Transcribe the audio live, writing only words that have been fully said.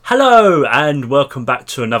Hello and welcome back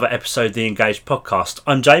to another episode of the Engaged Podcast.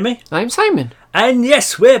 I'm Jamie. I'm Simon. And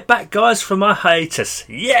yes, we're back, guys, from our hiatus.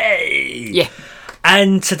 Yay! Yeah.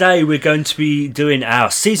 And today we're going to be doing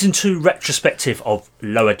our Season 2 retrospective of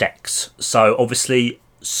Lower Decks. So obviously,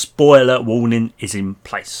 spoiler warning is in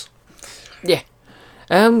place. Yeah.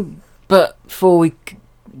 But before we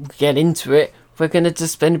get into it, we're going to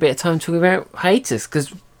just spend a bit of time talking about hiatus,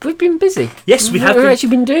 because we've been busy. Yes, we've actually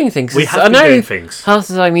been doing things. We have been doing things. Half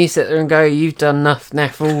the time you sit there and go, you've done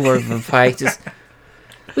naff all over the hiatus.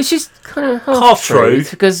 Which is kind of half true.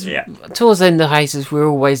 Because towards the end of the hiatus, we're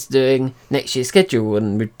always doing next year's schedule,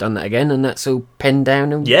 and we've done that again, and that's all penned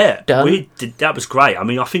down and done. We did, that was great. I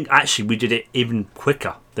mean, I think actually we did it even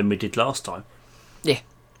quicker than we did last time. Yeah.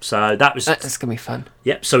 So that's going to be fun.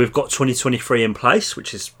 Yep, so we've got 2023 in place,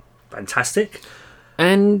 which is fantastic.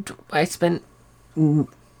 And I spent...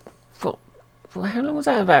 how long was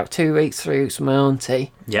that? About 2 weeks, 3 weeks with my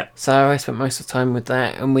auntie. Yep. So I spent most of the time with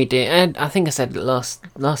that, and we did. And I think I said it last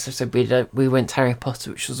episode. We went to Harry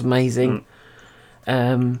Potter, which was amazing.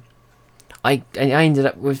 I ended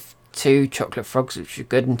up with 2 chocolate frogs, which were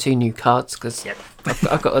good, and 2 new cards because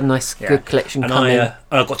I've got a nice good collection. And I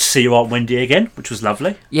got to see your Aunt Wendy again, which was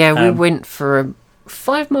lovely. Yeah, we went for a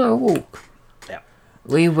 5-mile walk. Yeah.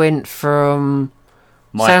 We went from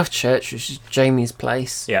South Church, which is Jamie's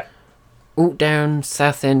place. Yeah. Walked down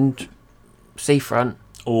Southend seafront.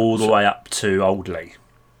 All the way up to Old Lee.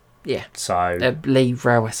 Yeah. So Lee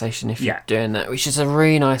railway station if you're doing that, which is a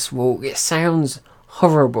really nice walk. It sounds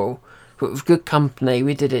horrible, but with good company,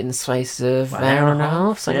 we did it in the space of an hour and a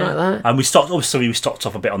half, something like that. And we stopped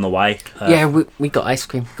off a bit on the way. We got ice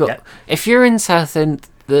cream. If you're in Southend,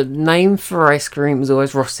 the name for ice cream is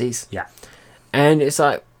always Rossi's. Yeah. And it's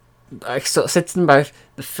like, I sort of said to them both,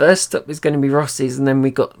 the first stop is going to be Rossi's, and then we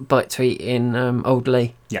got a bite to eat in Old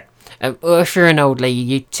Lee. Yeah. Well, if you're in Old Lee,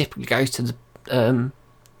 you typically go to the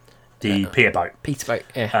Peter Boat. Peter Boat,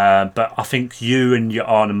 yeah. But I think you and your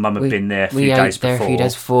aunt and mum have been there a few days before. We ate there a few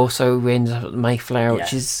days before, so we ended up at the Mayflower,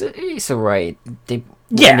 which is it's alright.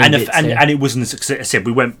 And it wasn't as I said.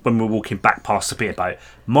 We went when we were walking back past the Peter Boat.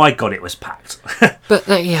 My God, it was packed. But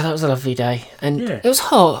that was a lovely day, and it was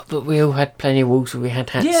hot, but we all had plenty of water. We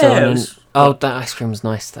had hats on, that ice cream was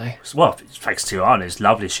nice though. Well, thanks to your aunt, it's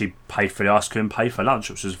lovely. She paid for the ice cream, paid for lunch,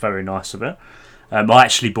 which was very nice of her. I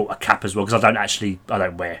actually bought a cap as well because I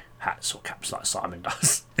don't wear hats or caps like Simon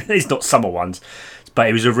does. It's not summer ones, but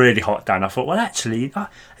it was a really hot day. And I thought, well, actually, I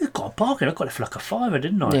got a bargain. I got it for like a £5,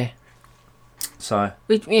 didn't I? Yeah. So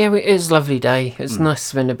it was a lovely day. It was nice to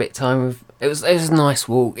spend a bit of time with. It was a nice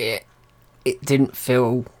walk. It didn't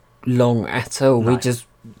feel long at all. No. We just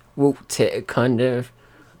walked it at kind of,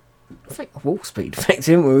 I think, walk speed effect,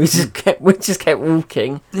 didn't we? We just kept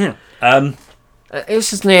walking. Yeah. It was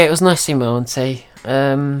just it was nice to see my auntie.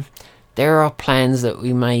 There are plans that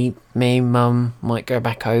me and Mum might go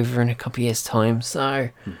back over in a couple of years' time. So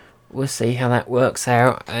we'll see how that works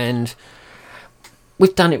out. And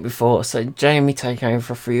we've done it before, so Jamie taking over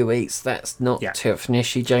for 3 weeks, that's not too much of an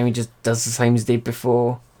issue. Jamie just does the same as he did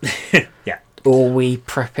before. Yeah. Or we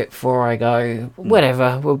prep it before I go.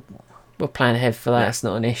 Whatever, we'll plan ahead for that. Yeah. It's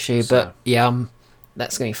not an issue. So. But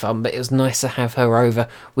that's going to be fun. But it was nice to have her over.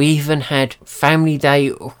 We even had family day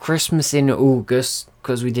or Christmas in August,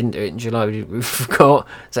 because we didn't do it in July, we forgot.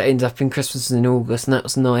 So it ended up in Christmas in August, and that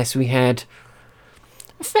was nice. We had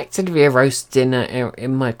effectively a roast dinner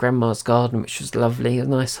in my grandma's garden, which was lovely. A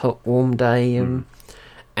nice hot warm day,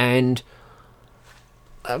 and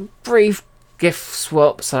a brief gift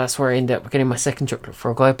swap. So that's where I ended up getting my second chocolate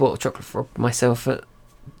frog. I bought a chocolate frog myself at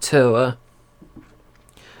tour,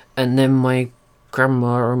 and then my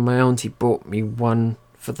grandma and my auntie bought me one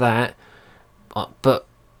for that. But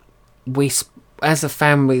we, as a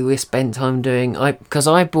family, we spent time doing. Because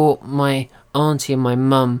I bought my auntie and my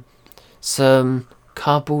mum some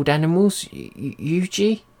cardboard animals,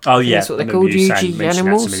 Yuji. Oh yeah, that's what they're called, Yuji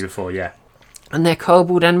animals. That to me before, yeah. And they're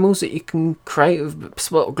cardboard animals that you can create with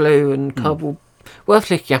spot glue and cardboard. Worth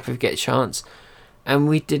looking up if you get a chance. And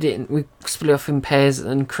we did it. We split off in pairs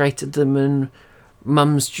and created them. And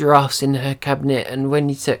Mum's giraffes in her cabinet. And when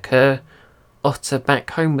you took her otter back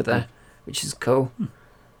home with her, which is cool.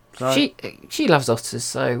 So, she loves otters,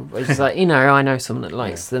 so it's like, I know someone that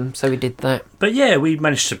likes them, so we did that. But yeah, we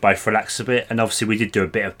managed to both relax a bit, and obviously we did do a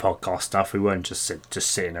bit of podcast stuff. We weren't just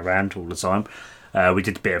sitting around all the time. We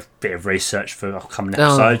did a bit of research for upcoming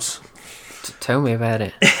episodes. Tell me about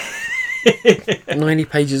it. 90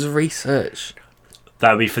 pages of research.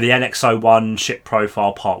 That would be for the NX-01 ship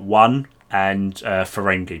profile part 1 and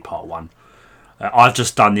Ferengi part 1. I've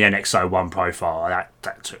just done the NX-01 profile.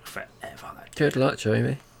 That took forever. Good luck,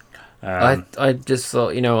 Jamie. I just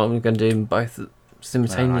thought, I'm going to do them both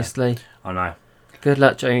simultaneously. I know. Good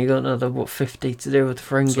luck, Joe. You got another 50 to do with the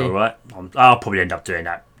Ferengi. It's all right. I'll probably end up doing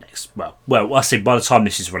that next. Well, I see by the time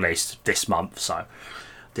this is released this month. So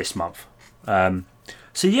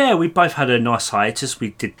yeah, we both had a nice hiatus.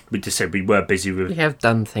 We just said we were busy with. We have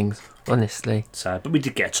done things, honestly. But we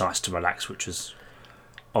did get a chance to relax, which was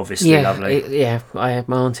obviously lovely. I had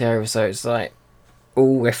my auntie over, so it's like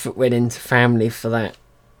all effort went into family for that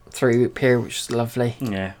 3-week period, which was lovely.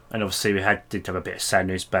 Yeah, and obviously we did have a bit of sad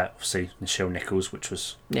news about obviously Michelle Nichols, which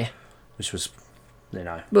was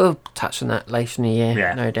We'll touch on that later in the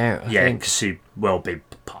year, no doubt. I think. Because she will be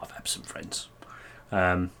part of Absent Friends.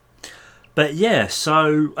 But yeah,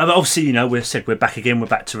 so obviously we've said we're back again. We're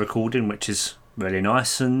back to recording, which is really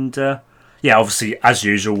nice. And obviously as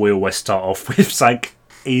usual, we always start off with something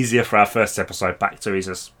easier for our first episode back to ease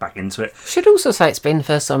us back into it. Should also say it's been the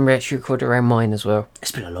first time we actually recorded around mine as well.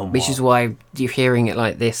 It's been a long while. Which is why you're hearing it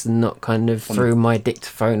like this and not kind of through my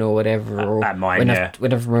dictaphone or whatever. Or at mine,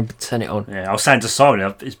 when I've remembered to turn it on. Yeah, I was saying to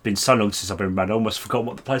Simon, it's been so long since I've been around, I almost forgot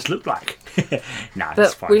what the place looked like.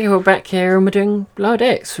 That's fine. We were back here and we're doing Blood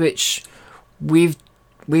X, which we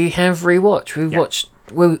have rewatched. We've watched.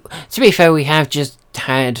 Well, to be fair, we have just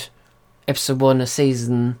had episode 1 of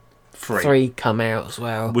season 3 come out as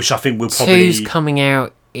well, which I think will probably 2's coming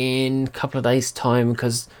out in a couple of days' time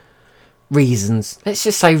because reasons. Let's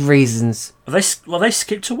just say reasons. They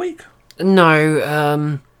skipped a week?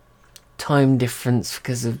 No, time difference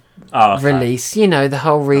because of release. The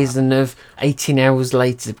whole reason of 18 hours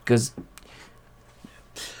later because.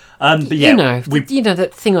 But yeah,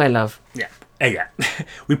 that thing I love. Yeah.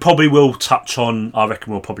 We probably will touch on. I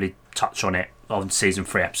reckon we'll probably touch on it on season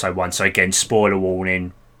 3, episode 1. So again, spoiler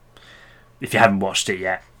warning. If you haven't watched it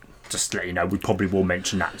yet, just to let you know, we probably will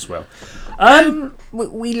mention that as well.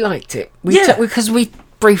 We liked it. Because we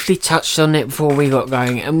briefly touched on it before we got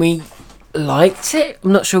going, and we liked it.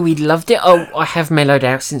 I'm not sure we loved it. I have mellowed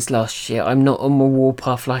out since last year. I'm not on my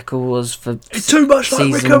warpath like I was for too much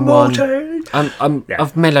like Rick and Morty.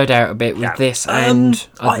 I've mellowed out a bit with this and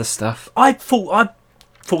other stuff. I thought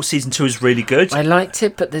season 2 was really good. I liked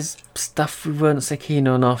it, but there's stuff we weren't so keen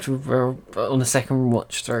on after on the second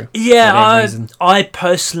watch through. Yeah, I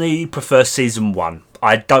personally prefer season 1.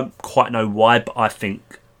 I don't quite know why, but I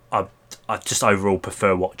think I just overall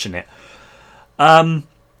prefer watching it.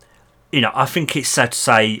 I think it's sad to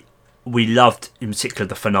say we loved, in particular,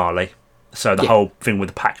 the finale. So the whole thing with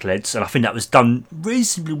the pack leads, and I think that was done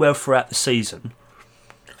reasonably well throughout the season.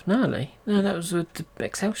 Finale? No, that was with the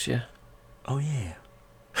Excelsior. Oh yeah.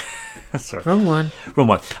 Sorry. Wrong one.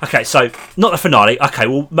 Okay, so not the finale. Okay,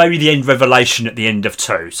 well maybe the end revelation at the end of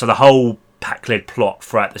 2. So the whole pack-led plot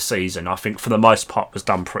throughout the season, I think for the most part was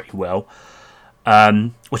done pretty well,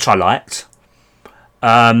 which I liked.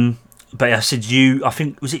 But I said I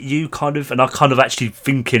think was it you kind of, and I kind of actually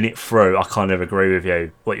thinking it through. I kind of agree with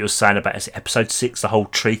you what you were saying about episode 6, the whole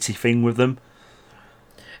treaty thing with them.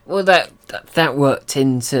 Well, that worked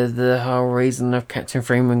into the whole reason of Captain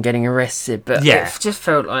Freeman getting arrested, but it just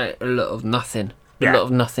felt like a lot of nothing, a lot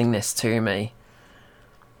of nothingness to me.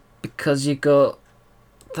 Because you got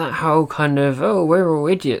that whole kind of we're all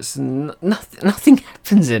idiots and nothing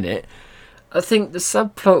happens in it. I think the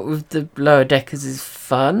subplot with the lower deckers is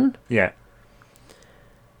fun. Yeah.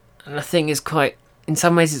 And I think in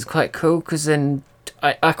some ways it's quite cool because then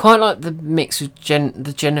I quite like the mix with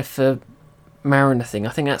the Jennifer Mariner thing. I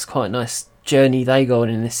think that's quite a nice journey they go on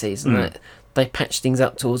in this season. That they patch things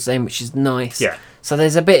up towards them, which is nice. Yeah. So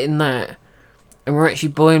there's a bit in that, and we're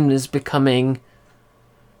actually Boimler's becoming.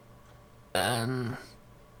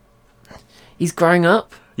 He's growing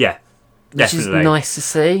up. Yeah. Which Definitely. is nice to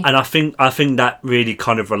see. And I think that really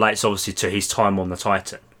kind of relates obviously to his time on the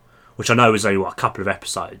Titan, which I know is only a couple of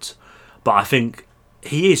episodes, but I think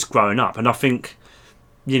he is growing up, and I think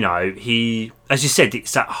he, as you said,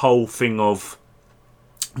 it's that whole thing of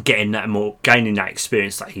gaining that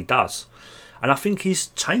experience that he does, and I think he's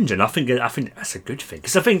changing. I think that's a good thing,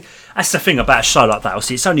 because I think that's the thing about a show like that.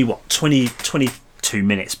 Obviously, it's only 22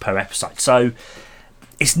 minutes per episode, so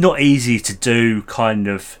it's not easy to do kind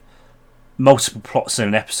of multiple plots in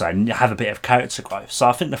an episode and have a bit of character growth. So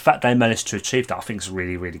I think the fact they managed to achieve that, I think, is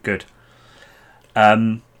really, really good.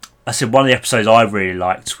 I said one of the episodes I really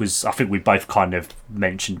liked was, I think we both kind of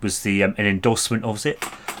mentioned, was the an endorsement of it.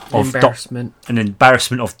 An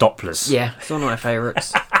embarrassment of Dopplers. Yeah, it's one of my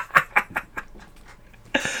favourites.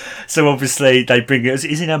 So obviously they bring it.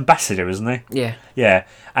 He's an ambassador, isn't he? Yeah. Yeah,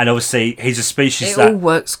 and obviously he's a species that all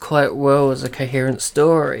works quite well as a coherent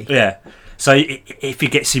story. Yeah. So if he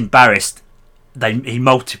gets embarrassed, he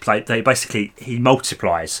multiplies,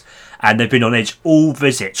 and they've been on edge all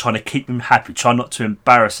visit, trying to keep him happy, trying not to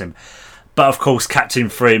embarrass him. But of course, Captain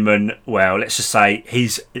Freeman, well, let's just say he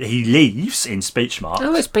leaves in speech marks.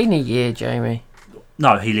 Oh, it's been a year, Jamie.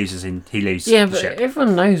 No, he leaves. Yeah, the but ship.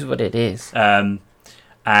 everyone knows what it is. And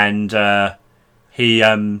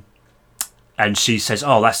she says,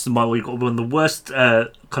 "Oh, we've got one of the worst kind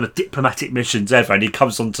of diplomatic missions ever." And he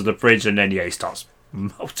comes onto the bridge, and then he starts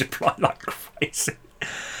multiplying like crazy.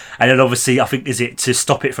 And then obviously, I think, is it to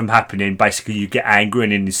stop it from happening? Basically, you get angry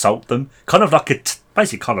and insult them, kind of like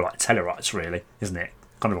basically kind of like Tellarites, really, isn't it?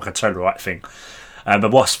 Kind of like a Tellarite thing.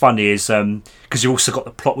 But what's funny is because you also got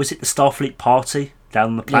the plot. Was it the Starfleet party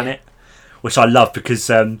down on the planet, which I love because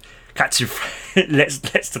Captain lets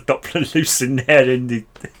the Doppler loose in there in the.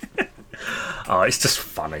 Oh, it's just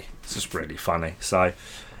funny. It's just really funny. So,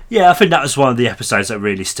 yeah, I think that was one of the episodes that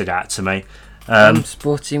really stood out to me. I'm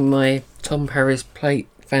sporting my Tom Paris plate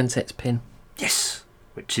Fansets pin. Yes,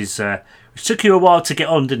 which took you a while to get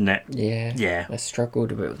on, didn't it? Yeah. I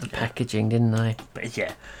struggled a bit with the packaging, didn't I? But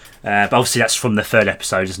yeah. But obviously that's from the third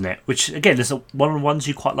episode, isn't it? Which, again, there's one of the ones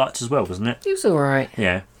you quite liked as well, wasn't it? It was alright.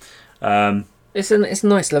 Yeah. It's a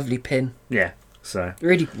nice, lovely pin. Yeah, so...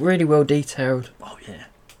 Really, really well detailed. Oh, yeah.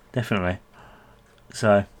 Definitely.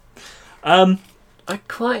 So... I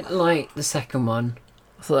quite like the second one.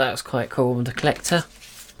 I thought that was quite cool. The Collector.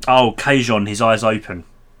 Oh, Keijon, his eyes open.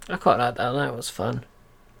 I quite like that. That was fun.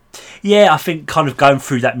 Yeah, I think kind of going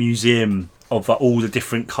through that museum of all the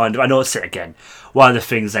different kind of... I know it's it again. One of the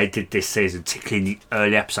things they did this season, particularly in the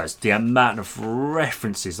early episodes, the amount of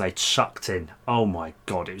references they chucked in. Oh my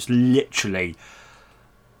God, it was literally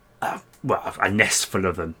a nest full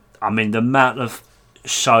of them. I mean, the amount of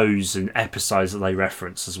shows and episodes that they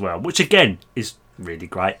reference as well, which again is really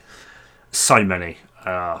great. So many.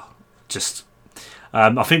 I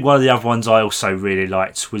think one of the other ones I also really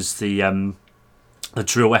liked was the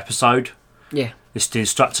drill episode. Yeah. The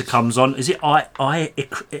instructor comes on. Is it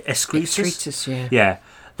Excretus? Excretus, yeah. Yeah,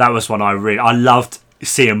 that was one I loved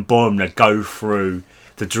seeing Boimler go through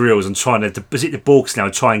the drills and trying to. Is it the Borgs now?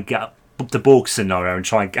 Try and get up the Borg scenario and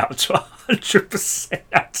try and get up to 100%.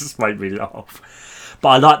 That just made me laugh. But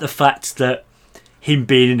I like the fact that him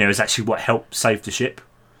being in there is actually what helped save the ship.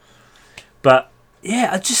 But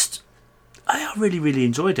yeah, I really, really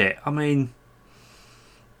enjoyed it. I mean,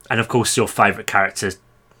 and of course your favourite character,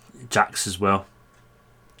 Jax, as well.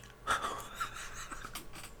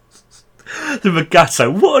 The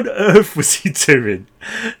Magato, what on earth was he doing?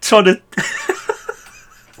 Trying to...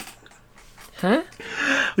 Huh?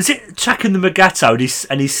 Was it tracking the Magato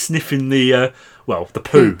and he's sniffing the the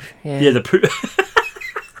poo? Yeah, the poo.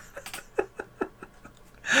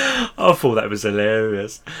 I thought that was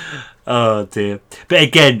hilarious. Oh dear. But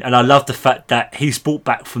again, and I love the fact that he's brought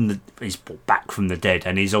back from the dead,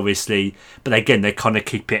 and he's obviously. But again, they kind of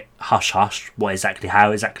keep it hush hush.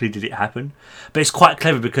 How exactly did it happen? But it's quite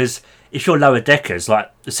clever because if you're lower deckers,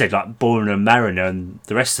 like I said, like Bourne and Mariner and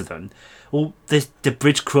the rest of them, well, the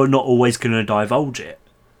bridge crew are not always going to divulge it.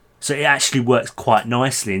 So it actually works quite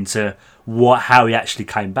nicely into how he actually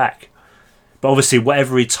came back. But obviously,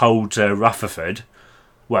 whatever he told Rutherford.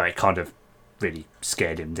 Well, it kind of really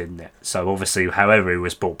scared him, didn't it? So obviously, however he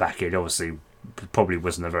was brought back in, obviously probably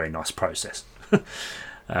wasn't a very nice process.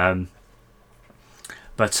 But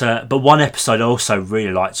one episode I also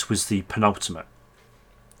really liked was the penultimate.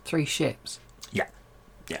 3 ships. Yeah.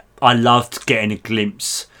 I loved getting a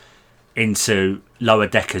glimpse into lower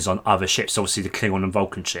deckers on other ships. Obviously, the Klingon and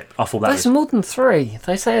Vulcan ship. I thought There's more than 3.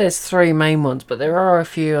 They say there's 3 main ones, but there are a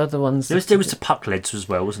few other ones. There was the Puckleads as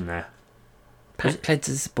well, wasn't there? Packleads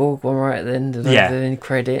is the Borg one right at the end of the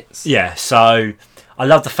credits. Yeah, so I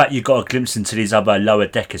love the fact you got a glimpse into these other lower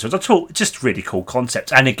deckers, which I thought just really cool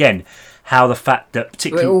concept. And again, how the fact that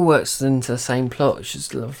particularly... It all works into the same plot, which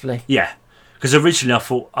is lovely. Yeah, because originally I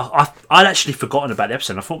thought... I'd actually forgotten about the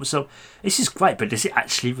episode. I thought to myself, this is great, but does it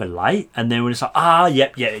actually relate? And then when it's like,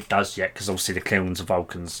 yep, it does, because obviously the Klingons and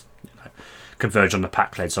Vulcans converge on the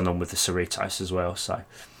Packleads along with the Cerritos as well, so...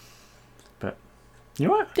 But, you're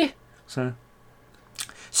right. Yeah.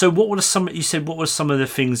 So what were some of the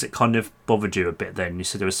things that kind of bothered you a bit then? You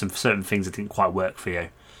said there were some certain things that didn't quite work for you.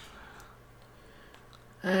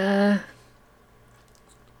 Like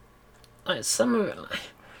some of it,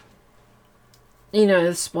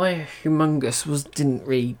 the Spy Humongous didn't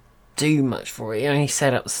really do much for it. He only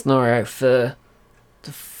set up the scenario for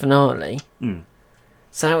the finale.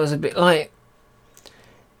 So that was a bit like...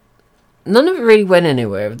 None of it really went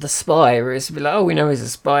anywhere. With the spy, where it's a bit like, we know he's a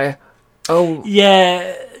spy. Oh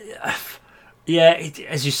yeah.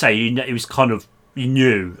 As you say, it was kind of you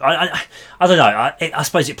knew. I don't know. I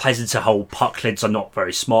suppose it plays into the whole Puckleads are not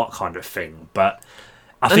very smart kind of thing. But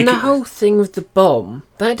And the whole thing with the bomb,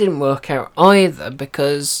 that didn't work out either,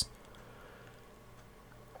 because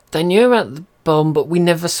they knew about the bomb, but we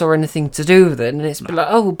never saw anything to do with it. And it's been like,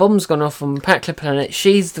 oh, a bomb's gone off on Packler Planet,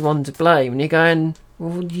 she's the one to blame. And you're going,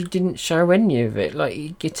 well, you didn't show any of it.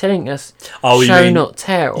 Like, you're telling us, show not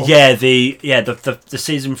tell. Yeah, the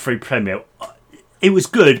season 3 premiere, it was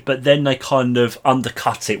good, but then they kind of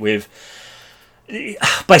undercut it with...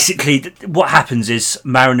 Basically, what happens is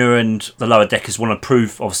Mariner and the Lower Deckers want to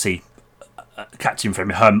prove, obviously, Captain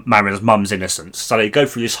Freeman, Mariner's mum's innocence. So they go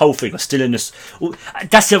through this whole thing of still innocent. Well,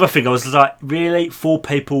 that's the other thing. I was like, really? 4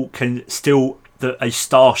 people can steal a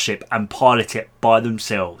starship and pilot it by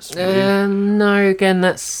themselves? Really? No, again,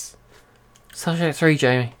 that's Star Trek 3,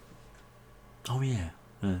 Jamie. Oh, yeah.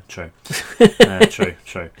 True.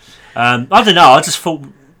 True. I don't know. I just thought,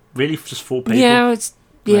 really, just 4 people? Yeah,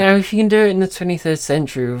 if you can do it in the 23rd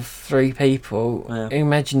century with 3 people,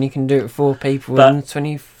 imagine you can do it with 4 people in the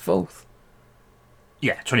 24th.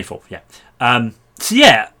 Yeah, 24th, yeah. So,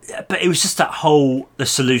 yeah, but it was just the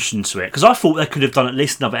solution to it. Because I thought they could have done at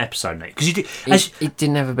least another episode, Nate. Because it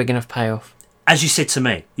didn't have a big enough payoff. As you said to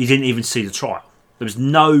me, you didn't even see the trial. There was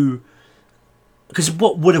no... Because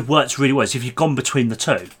what would have worked really well is if you'd gone between the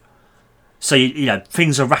two. So, you know,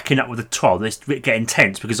 things are racking up with the trial. They get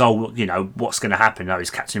intense because, what's going to happen? Is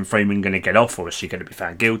Captain Freeman going to get off, or is she going to be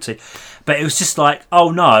found guilty? But it was just like, oh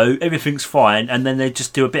no, everything's fine. And then they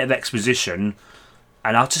just do a bit of exposition.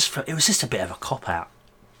 And it was just a bit of a cop-out.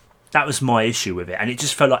 That was my issue with it. And it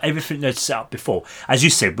just felt like everything they'd set up before, as you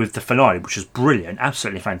said, with the finale, which was brilliant,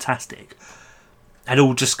 absolutely fantastic, it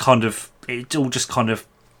all just kind of...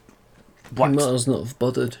 You might as not have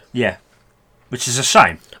bothered. Yeah. Which is a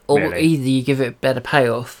shame. Or really. Either you give it a better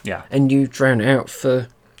payoff, and you drown it out for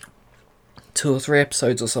 2 or 3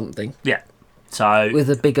 episodes or something. Yeah. So with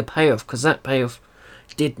a bigger payoff, because that payoff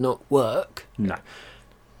did not work. No.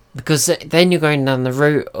 Because then you're going down the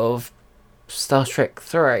route of Star Trek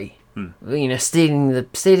 3. You know, stealing the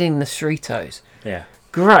Cerritos. Yeah.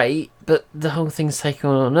 Great, but the whole thing's taken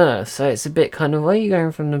on Earth, so it's a bit kind of, where are you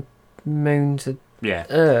going from the moon to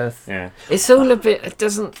Earth? Yeah. It's all a bit... It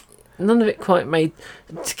doesn't... None of it quite made...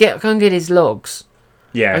 Go and get his logs.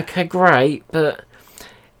 Yeah. Okay, great, but...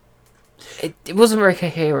 It wasn't very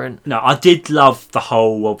coherent. No, I did love the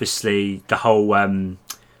whole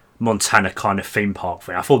Montana kind of theme park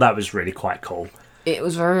thing. I thought that was really quite cool. It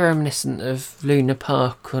was very reminiscent of Luna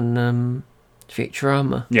Park on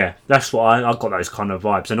Futurama. Yeah, that's what I got those kind of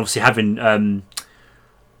vibes. And obviously having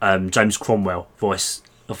James Cromwell voice,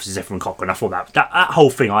 obviously Zephyr Cochrane, I thought that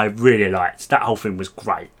whole thing I really liked. That whole thing was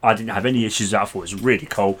great. I didn't have any issues with that. I thought it was really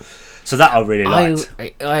cool. So that I really liked.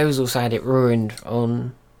 I was also had it ruined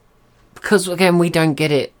on... Because, again, we don't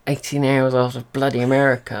get it 18 hours after bloody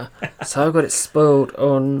America. So I got it spoiled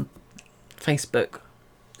on Facebook.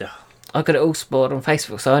 Yeah. I got it all spoiled on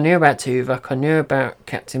Facebook. So I knew about Tuvok. I knew about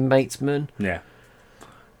Captain Batesman. Yeah.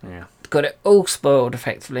 Yeah. Got it all spoiled,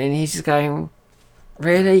 effectively. And he's just going,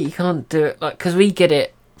 really? You can't do it? Because we get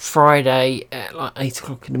it Friday at 8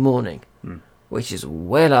 o'clock in the morning. Which is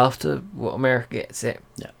well after what America gets it.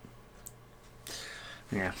 Yeah.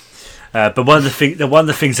 Yeah. But one of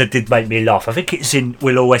the things that did make me laugh, I think it's in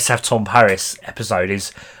We'll Always Have Tom Paris episode, is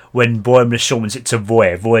when Boimler shortens it to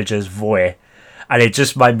Voyager's Voy, and it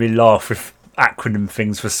just made me laugh with acronym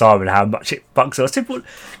things for Simon, how much it bugs us.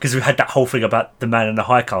 Because we had that whole thing about the man in the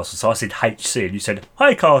High Castle, so I said HC, and you said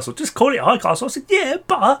High Castle, just call it High Castle. I said, yeah,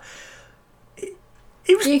 but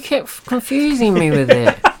it was... You kept confusing me with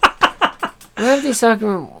it. We have this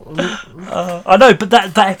argument. I know, but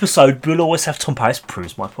that episode, We'll Always Have Tom Paris,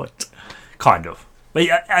 proves my point. Kind of. But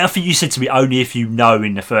I think you said to me, only if you know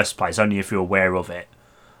in the first place, only if you're aware of it,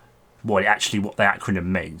 what the acronym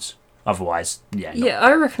means. Otherwise, yeah. Yeah,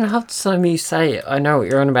 I reckon half the time you say it, I know what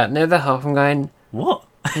you're on about. And the other half, I'm going, what?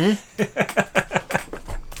 Eh?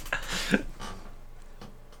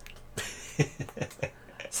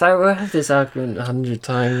 So we'll have this argument 100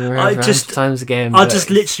 times, 100 times again. I just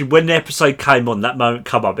literally, when the episode came on, that moment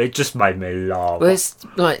come up, it just made me laugh. Well, it's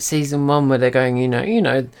like season 1 where they're going, you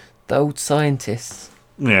know, the old scientists.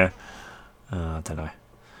 Yeah. I don't know.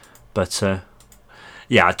 But,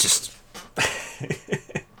 yeah, I just...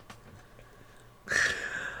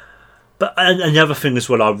 But and the other thing as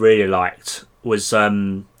well I really liked was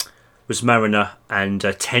Mariner and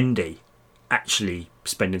Tendi actually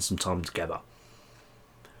spending some time together.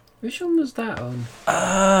 Which one was that on?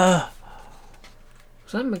 Was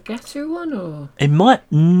that Magatu one, or...? It might...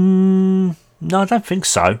 no, I don't think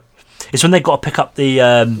so. It's when they got to pick up the...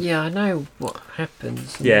 Yeah, I know what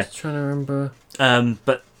happens. I'm just trying to remember.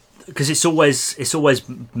 But... Because it's always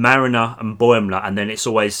Mariner and Boimler, and then it's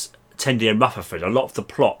always Tendi and Rutherford, a lot of the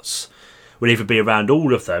plots will either be around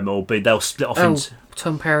all of them or they'll split off into...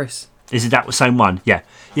 Tom Paris. Is it that the same one? Yeah.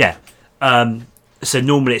 So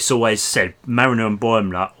normally it's always said Mariner and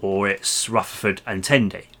Boimler, or it's Rutherford and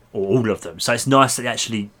Tendi, or all of them. So it's nice that they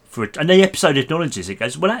actually... And the episode acknowledges it,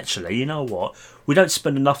 goes, well, actually, you know what? We don't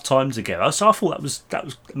spend enough time together. So I thought that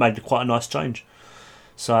was made quite a nice change.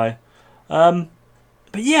 So, but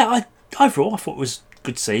yeah, overall I thought it was a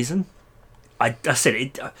good season. I said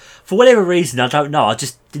it for whatever reason, I don't know. I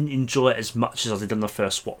just didn't enjoy it as much as I did on the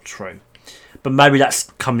first watch through. But maybe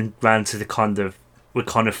that's coming round to we're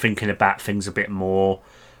kind of thinking about things a bit more,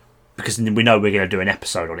 because we know we're going to do an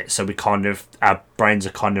episode on it. So our brains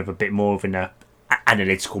are kind of a bit more of in a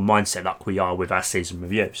analytical mindset like we are with our season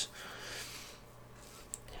reviews.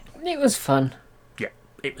 It was fun. Yeah,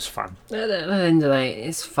 it was fun. At the end of the day,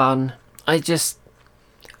 it's fun. It's just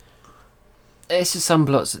some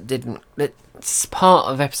plots it's part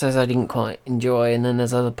of episodes I didn't quite enjoy, and then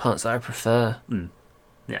there's other parts that I prefer.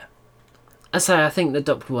 Yeah. I think the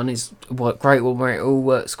Doctor one is a great one where it all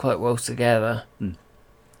works quite well together.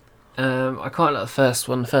 I quite like the first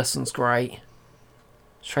one. The first one's great.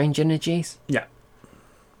 Strange Energies. Yeah.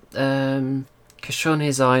 Kashon,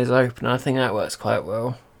 his eyes open. I think that works quite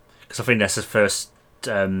well. Because I think that's the first...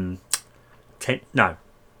 oh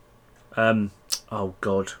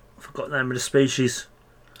God. I forgot the name of the species.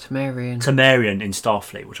 Temerian in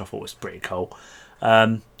Starfleet, which I thought was pretty cool.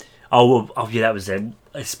 Yeah, that was a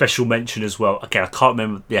special mention as well. Again, I can't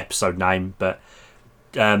remember the episode name, but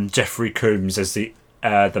Jeffrey Combs as the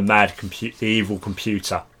the evil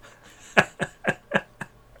computer.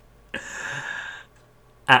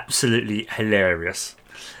 Absolutely hilarious.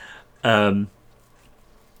 I'm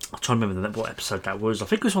trying to remember what episode that was. I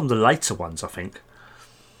think it was one of the later ones, I think.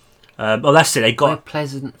 That's it. They got... Where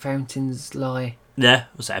pleasant fountains lie. Yeah,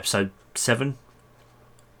 was that episode 7?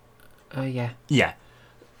 Oh, yeah. Yeah.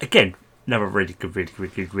 Again, another really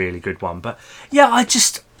good one. But yeah, I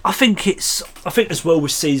think as well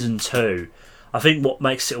with season 2, I think what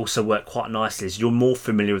makes it also work quite nicely is you're more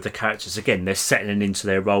familiar with the characters. Again, they're settling into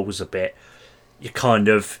their roles a bit. You've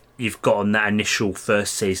gotten that initial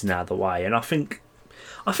first season out of the way, and I think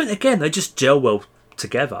again they just gel well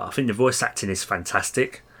together. I think the voice acting is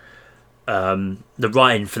fantastic. The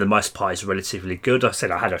writing for the most part is relatively good. I said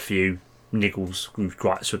I had a few niggles and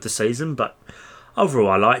gripes with the season, but overall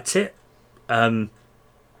I liked it. I mean,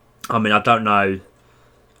 I don't know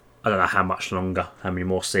how much longer, how many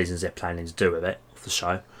more seasons they're planning to do with it, of the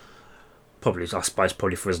show. Probably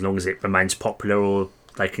for as long as it remains popular, or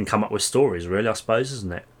they can come up with stories, really, I suppose,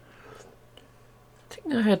 isn't it? I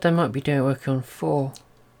think I heard they might be working on 4.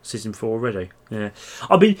 Season 4 already, yeah.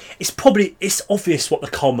 I mean, it's obvious what the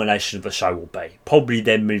culmination of the show will be. Probably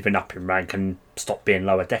them moving up in rank and stop being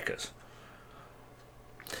lower deckers.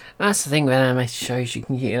 That's the thing with animated shows, you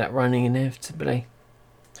can get that running inevitably.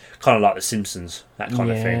 Kind of like The Simpsons, that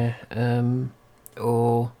kind of thing. Yeah,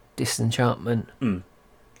 or Disenchantment.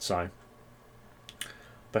 So,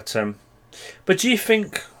 but do you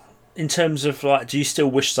think, in terms of do you still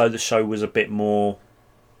wish though the show was a bit more,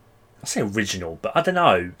 I say original, but I don't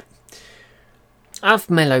know. I've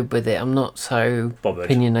mellowed with it. I'm not so bothered,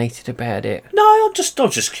 opinionated about it. No, I'm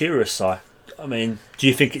just curious. I mean, do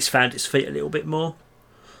you think it's found its feet a little bit more?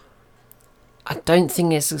 I don't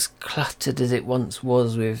think it's as cluttered as it once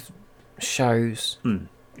was with shows.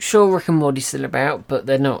 Sure, Rick and Morty's still about, but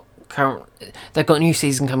they're not current. They've got a new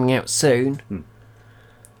season coming out soon.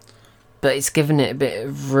 But it's given it a bit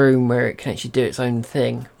of room where it can actually do its own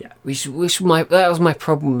thing. Yeah. That was my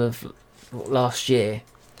problem of last year.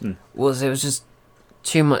 Was there was just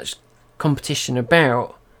too much competition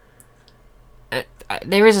about.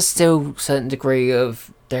 There is a still certain degree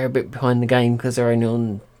of they're a bit behind the game because they're only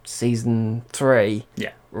on season 3.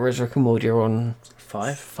 Yeah. Whereas Rick and Morty are on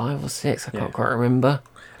 5 or 6. I can't quite remember.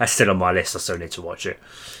 That's still on my list. I still need to watch it.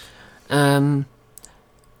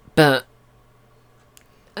 But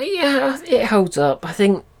yeah, it holds up. I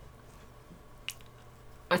think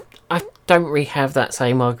I don't really have that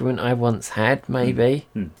same argument I once had, maybe.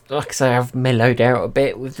 Like I say, I've mellowed out a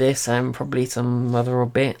bit with this and probably some other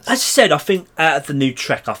bits. As I said, I think out of the new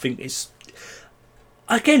Trek, I think it's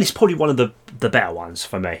probably one of the better ones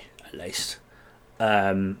for me, at least.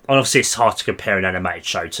 And obviously it's hard to compare an animated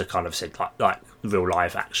show to kind of said like real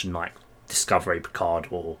live action like Discovery, Picard,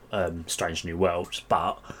 or Strange New Worlds,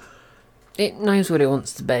 but it knows what it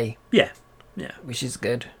wants to be. Yeah, which is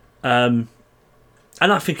good.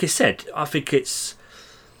 And I think it's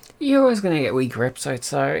you're always going to get weaker episodes,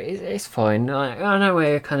 so it's fine. I know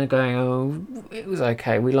we're kind of going, oh, it was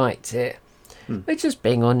okay, we liked it. We're just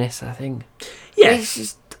being honest, I think. Yeah. It's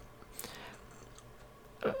just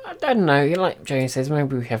I don't know. Like Jane says,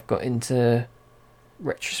 maybe we have got into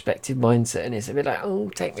retrospective mindset, and it's a bit like, oh,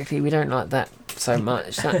 technically we don't like that so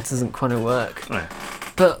much. That doesn't kind of work. Yeah.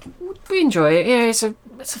 But we enjoy it. Yeah, it's a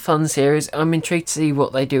fun series. I'm intrigued to see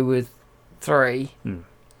what they do with 3.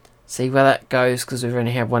 See where that goes, because we've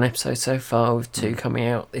only had 1 episode so far, with 2 coming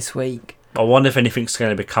out this week. I wonder if anything's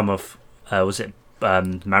going to become of was it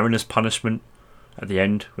Mariner's punishment at the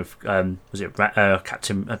end with was it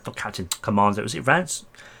Captain not Captain Commander, was it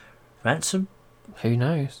Ransom? Who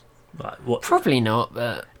knows? Like, what? Probably not,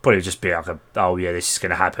 but Probably just be like oh yeah, this is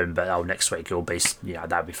going to happen, but next week it'll be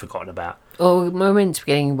that'll be forgotten about. oh, we're meant to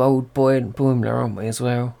be getting old Boimler, aren't we, as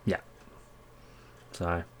well? Yeah.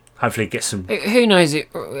 So hopefully get some. Who knows?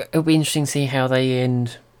 It'll be interesting to see how they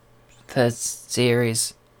end third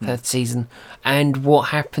series, third season, and what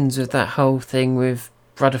happens with that whole thing with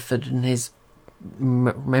Rutherford and his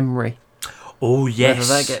memory. Oh yes.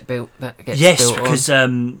 Whether that gets yes, built because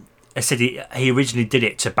on. I said he originally did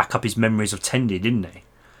it to back up his memories of Tendi, didn't he?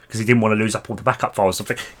 Because he didn't want to lose up all the backup files. So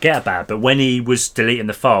get about. But when he was deleting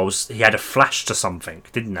the files, he had a flash to something,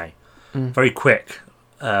 didn't he? Very quick.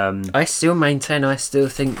 I still maintain. I still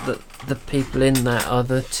think that the people in that are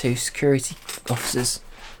the 2 security officers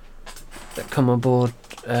that come aboard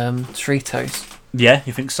Cerritos. Yeah,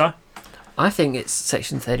 you think so? I think it's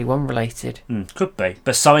Section 31 related. Could be,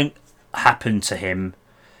 but something happened to him.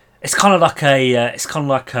 It's kind of like I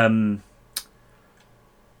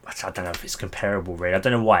don't know if it's comparable, really. I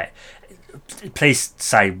don't know why. Please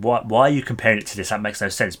say why are you comparing it to this? That makes no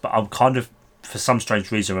sense. But I'm kind of, for some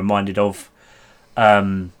strange reason, reminded of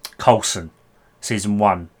Coulson, season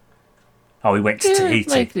 1. Oh, he went to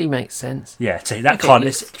Tahiti. Vaguely makes sense. Yeah, that kind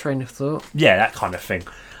of train of thought. Yeah, that kind of thing.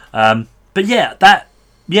 But yeah,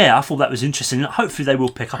 I thought that was interesting. Hopefully, they will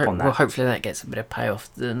pick up on that. Well, hopefully that gets a bit of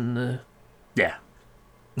payoff. Then yeah.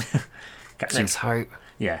 let's hope.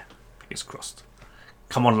 Yeah, fingers crossed.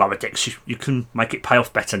 Come on, Lower Decks, you can make it pay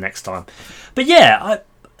off better next time. But yeah,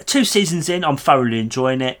 2 seasons in, I'm thoroughly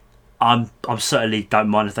enjoying it. I'm certainly don't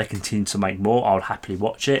mind if they continue to make more. I'll happily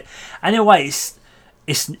watch it. Anyway,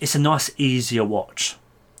 it's a nice, easier watch.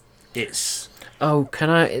 It's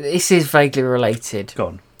This is vaguely related. Go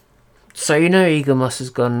on. So Eagle Moss has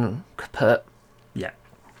gone kaput. Yeah.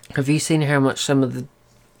 Have you seen how much some of the...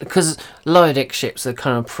 Because Lower Deck ships are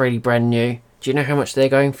kind of pretty brand new. Do you know how much they're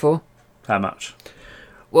going for? How much?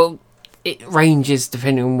 Well, it ranges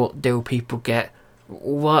depending on what deal people get.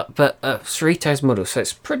 But Cerritos model, so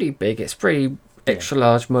it's pretty big. It's pretty extra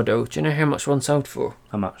large model. Do you know how much one sold for?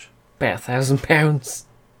 How much? About £1,000.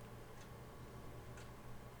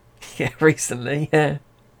 Yeah, recently, yeah.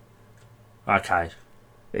 Okay.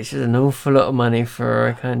 Which is an awful lot of money for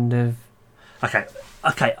a kind of... Okay.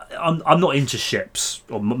 I'm not into ships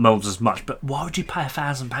or models as much, but why would you pay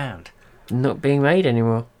 £1,000? Not being made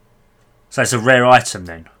anymore. So it's a rare item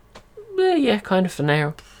then? Yeah, kind of for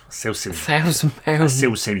now. Still seems £1,000. That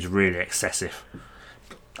still seems really excessive.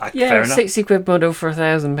 Yeah, fair enough. £60 model for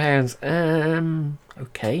 £1,000.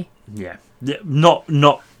 Okay. Yeah, not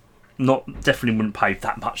definitely wouldn't pay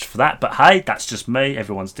that much for that. But hey, that's just me.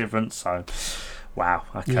 Everyone's different. So, wow.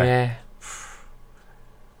 Okay. Yeah.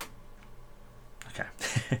 Okay.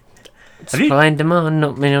 Supply and demand,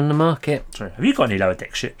 not many on the market. Sorry, have you got any Lower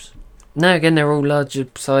Deck ships? No, again, they're all larger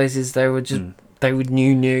sizes. They were just they were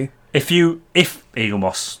new. If Eagle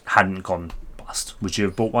Moss hadn't gone bust, would you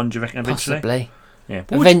have bought one? Do you reckon eventually? Possibly. Yeah.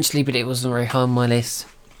 Eventually, but it wasn't very high on my list.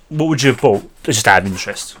 What would you have bought? Just out of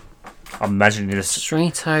interest. I'm imagining this.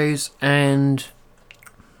 Cerritos and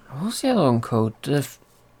what's the other one called? The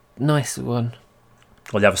nicer one.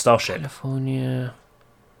 Or the other Starship. California.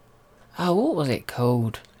 Oh, what was it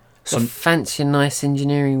called? The fancy and nice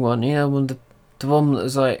engineering one. You know, the one that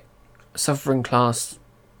was like sovereign class.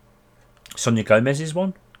 Sonia Gomez's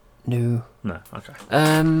one? No. No. Okay.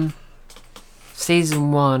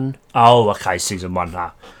 Season 1. Oh, okay. Season 1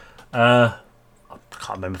 now. I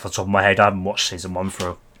can't remember off the top of my head. I haven't watched season 1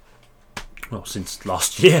 since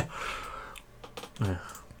last year. Yeah.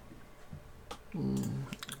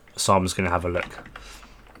 Simon's going to have a look.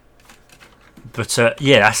 But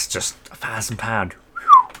yeah, that's just £1,000.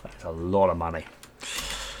 That's a lot of money.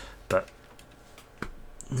 But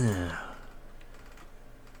yeah.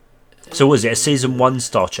 So was it a season 1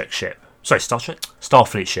 Star Trek ship? Sorry,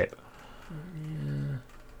 Starfleet ship.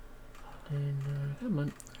 Come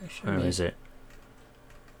on. Where is it?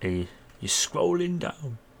 You're scrolling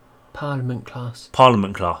down. Parliament class.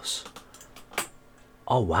 Parliament class.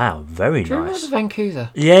 Oh wow, very Do you remember nice. the Vancouver?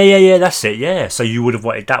 Yeah, that's it. Yeah, so you would have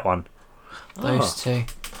wanted that one. Those two.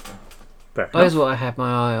 Those are what I had my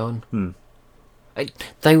eye on. Hmm.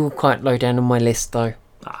 They were quite low down on my list though.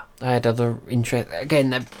 I had other interest.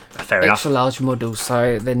 Again, they're Fair extra enough. large models,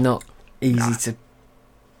 so they're not easy to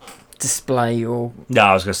display or. No,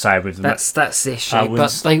 I was going to say with them. That's the issue. I But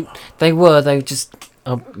wouldn't- they were just.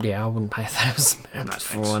 I wouldn't pay £1,000 No, for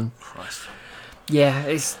thanks. one. Christ.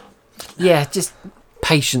 Yeah, just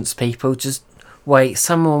patience, people. Just wait.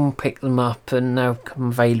 Someone will pick them up and they'll come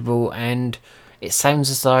available. And it sounds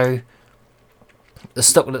as though the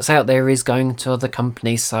stock that's out there is going to other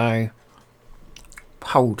companies. So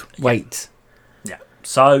wait. Yeah.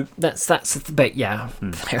 So. That's the bit. Yeah,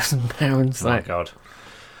 £1,000. Oh my Like God.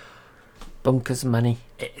 bonkers money.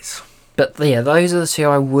 It is. But yeah, those are the two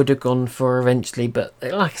I would have gone for eventually. But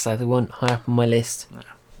like I say, they weren't high up on my list.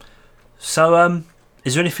 So,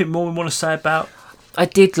 is there anything more we want to say about? I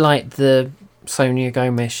did like the Sonia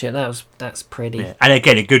Gomez shit. That's pretty. Yeah. And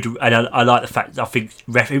again, I like the fact. I think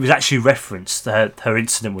it was actually referenced her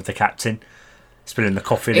incident with the captain spilling the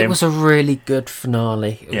coffee. It was a really good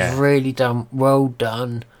finale. It was really well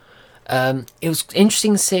done. It was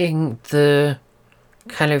interesting seeing the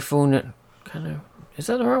California. Is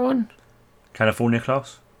that the right one? California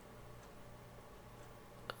class.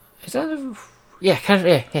 Is that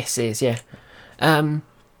yes it is, yeah. I'm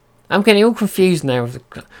getting all confused now with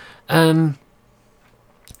the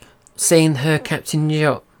seeing her Captain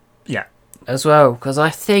Yacht Yeah. as well, because I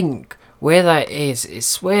think where that is,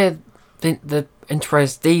 it's where the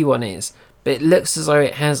Enterprise D one is, but it looks as though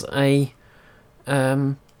it has a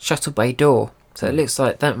shuttle bay door, so it looks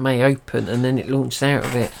like that may open and then it launches out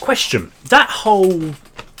of it. Question: that whole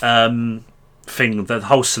thing, the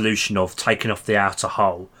whole solution of taking off the outer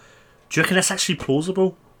hull, do you reckon that's actually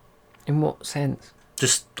plausible? In what sense?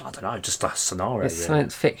 Just, I don't know, just a scenario. It's really.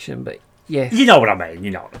 science fiction, but yeah. You know what I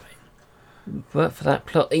mean. But for that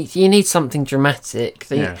plot, you need something dramatic.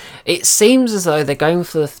 Yeah. It seems as though they're going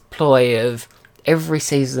for the ploy of every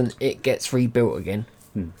season it gets rebuilt again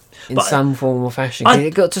in But some form or fashion. 'Cause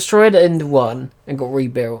it got destroyed at end of 1 and got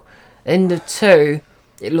rebuilt. End of 2,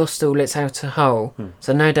 it lost all its outer hull,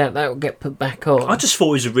 so no doubt that will get put back on. I just thought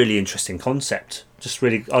it was a really interesting concept.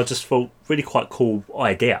 I just thought really quite cool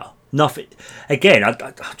idea. Nothing. Again, I'm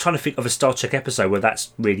trying to think of a Star Trek episode where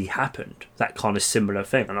that's really happened. That kind of similar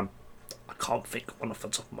thing, and I can't think of one off the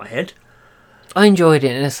top of my head. I enjoyed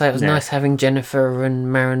it, and it's like it was Yeah. nice having Jennifer and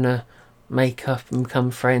Mariner make up and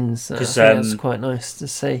become friends. I think that was quite nice to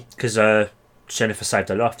see. Because Jennifer saved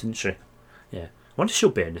her life, didn't she? Yeah. I wonder if she'll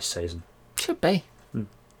be in this season. Should be. How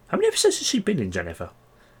many episodes has she been in, Jennifer?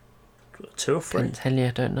 2 or 3? Couldn't tell you,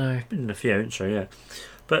 I don't know. Been in a few, hasn't she? Yeah.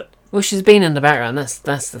 But Well, she's been in the background.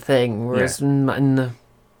 That's the thing. Whereas in the,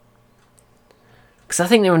 because I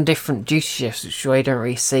think they're on different duty shifts, which I don't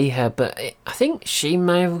really see her. But I think she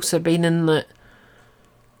may have also been in that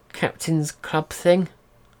Captain's Club thing.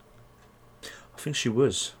 I think she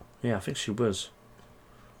was. Yeah, I think she was.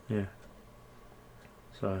 Yeah.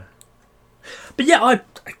 So. But yeah,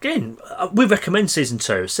 we recommend season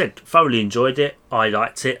 2. I said thoroughly enjoyed it. I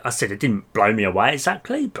liked it. I said it didn't blow me away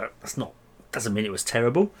exactly, but doesn't mean it was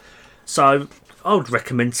terrible. So I would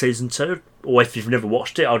recommend season 2. Or if you've never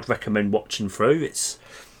watched it, I'd recommend watching through. It's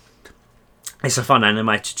a fun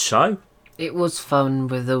animated show. It was fun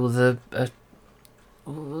with all the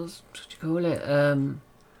what do you call it?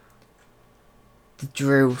 The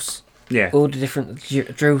drills. Yeah. All the different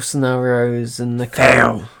drill scenarios and the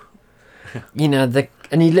Fail. you know,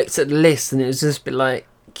 and he looked at the list and it was just a bit like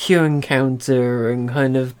Q Encounter and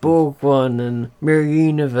kind of Borg One and Mirror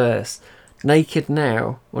Universe, Naked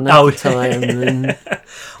Now or Naked Time, and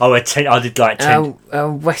I did like 10.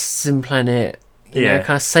 our Western Planet. You Yeah. know,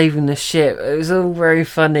 kind of saving the ship. It was all very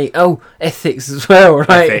funny. Oh, ethics as well,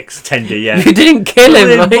 right? Ethics, Tender, yeah. You didn't kill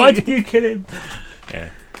him, Why mate. did you kill him?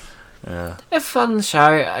 Yeah. A fun show.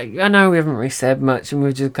 I know we haven't really said much, and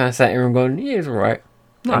we've just kind of sat here and gone, yeah, it's alright.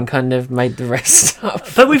 No. And kind of made the rest up.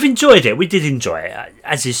 But we've enjoyed it. We did enjoy it.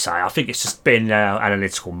 As you say, I think it's just been an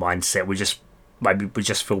analytical mindset. Maybe we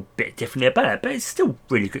just feel a bit differently about it. But it's still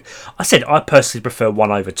really good. I said I personally prefer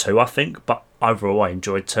 1 over 2, I think. But overall, I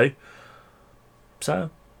enjoyed 2.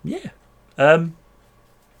 So, yeah. Should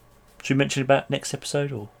we mention about next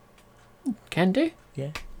episode? Or Can do.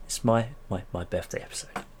 yeah, it's my birthday episode.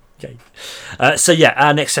 Okay. So, yeah,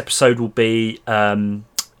 our next episode will be...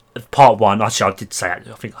 part 1, actually I did say it,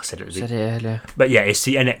 I think I said it, Said it earlier. but yeah, it's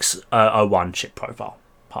the NX-01 ship profile,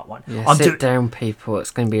 part 1. Yeah, sit down, people.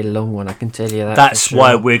 It's going to be a long one, I can tell you that. That's for sure.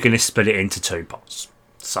 why we're going to split it into 2 parts.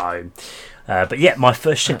 So, but yeah, my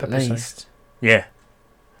first ship At episode. least. Yeah.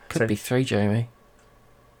 Could So- be 3, Jamie.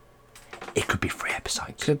 It could be 3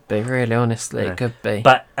 episodes. Could be, really, honestly. Yeah. It could be.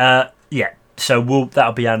 But yeah, so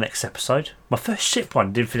that'll be our next episode. My first ship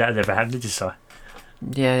one, didn't think that had ever happened, did you, Si?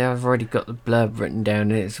 Yeah, I've already got the blurb written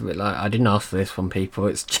down. It's a bit like, I didn't ask for this one, people.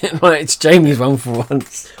 It's it's Jamie's one for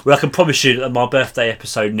once. Well, I can promise you that my birthday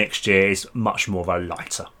episode next year is much more of a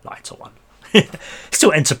lighter one.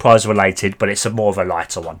 Still Enterprise related, but it's more of a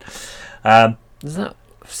lighter one. Is that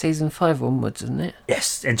season 5 onwards, isn't it?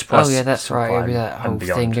 Yes, Enterprise. Oh yeah, that's right. It'll be that whole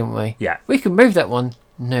thing, didn't we? Yeah. We can move that one.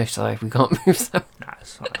 No, sorry, we can't move that. No,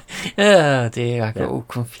 it's fine. Oh dear, I got all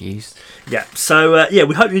confused. Yeah. So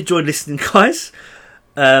we hope you enjoyed listening, guys.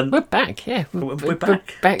 We're back. Yeah, we're back. We're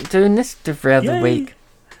back doing this every other Yay. week.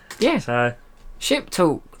 Yeah. So Ship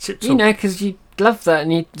talk. Ship talk. You know, because you love that,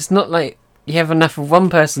 and it's not like you have enough of one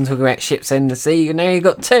person talking about ships in the sea. You know, you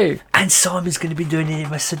got two. And Simon's going to be doing the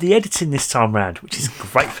rest of the editing this time round, which is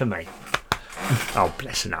great for me. Oh,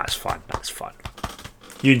 bless him. That's fine. That's fine.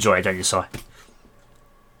 You enjoy it, don't you, Si?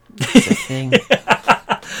 That's a thing.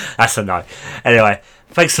 That's a no. Anyway,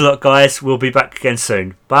 thanks a lot, guys. We'll be back again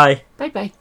soon. Bye. Bye bye.